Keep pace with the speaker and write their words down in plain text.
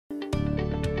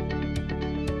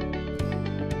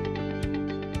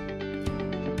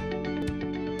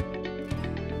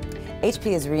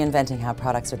HP is reinventing how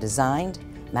products are designed,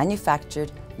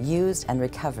 manufactured, used, and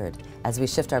recovered as we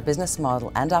shift our business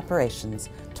model and operations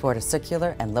toward a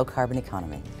circular and low-carbon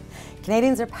economy.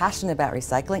 Canadians are passionate about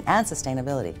recycling and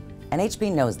sustainability, and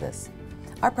HP knows this.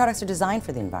 Our products are designed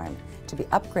for the environment to be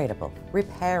upgradable,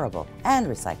 repairable, and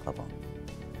recyclable.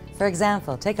 For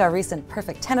example, take our recent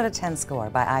perfect 10 out of 10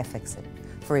 score by iFixit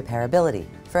for repairability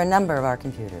for a number of our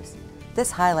computers.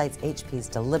 This highlights HP's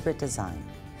deliberate design,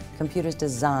 computers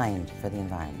designed for the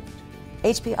environment.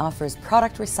 HP offers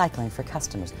product recycling for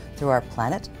customers through our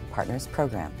Planet Partners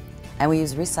program, and we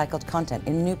use recycled content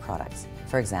in new products.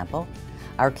 For example,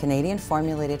 our Canadian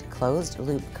formulated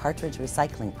closed-loop cartridge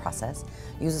recycling process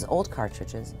uses old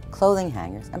cartridges, clothing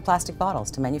hangers, and plastic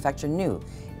bottles to manufacture new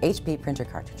HP printer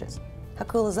cartridges. How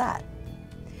cool is that?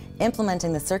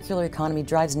 Implementing the circular economy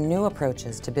drives new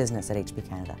approaches to business at HP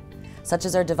Canada, such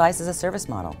as our device as a service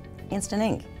model, Instant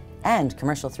Ink, and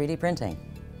commercial 3D printing.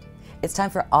 It's time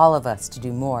for all of us to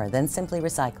do more than simply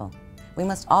recycle. We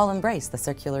must all embrace the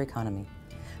circular economy.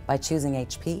 By choosing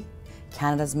HP,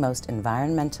 Canada's most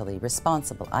environmentally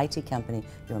responsible IT company,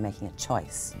 you are making a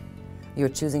choice. You are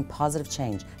choosing positive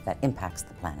change that impacts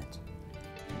the planet.